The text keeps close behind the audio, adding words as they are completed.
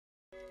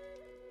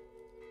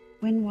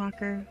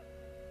Windwalker,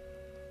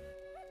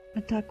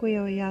 a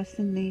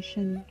Takuyoyasin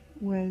nation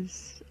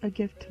was a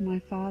gift to my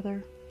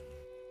father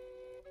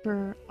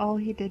for all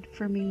he did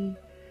for me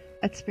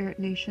at Spirit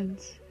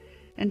Nations,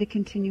 and to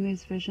continue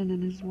his vision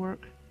and his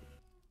work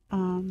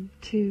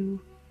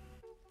to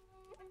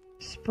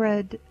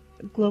spread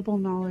global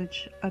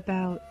knowledge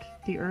about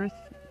the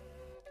earth,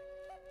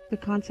 the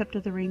concept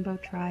of the rainbow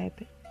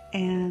tribe,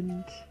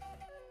 and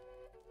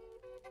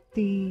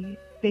the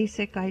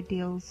basic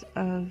ideals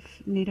of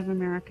Native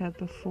America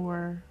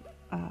before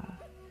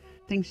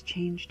things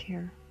changed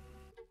here,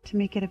 to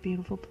make it a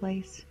beautiful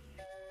place.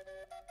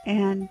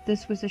 And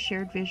this was a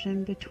shared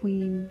vision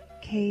between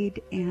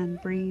Cade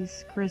and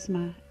Bree's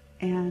Charisma,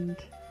 and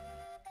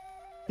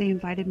they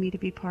invited me to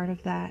be part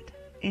of that,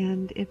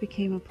 and it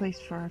became a place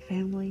for our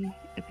family.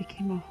 It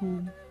became a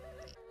home.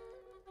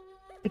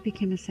 It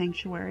became a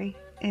sanctuary,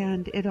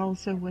 and it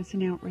also was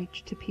an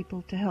outreach to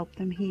people to help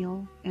them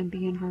heal and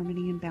be in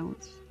harmony and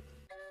balance.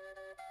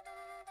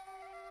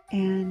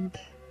 And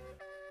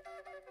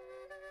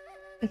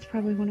it's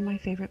probably one of my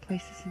favorite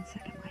places in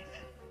Second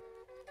Life.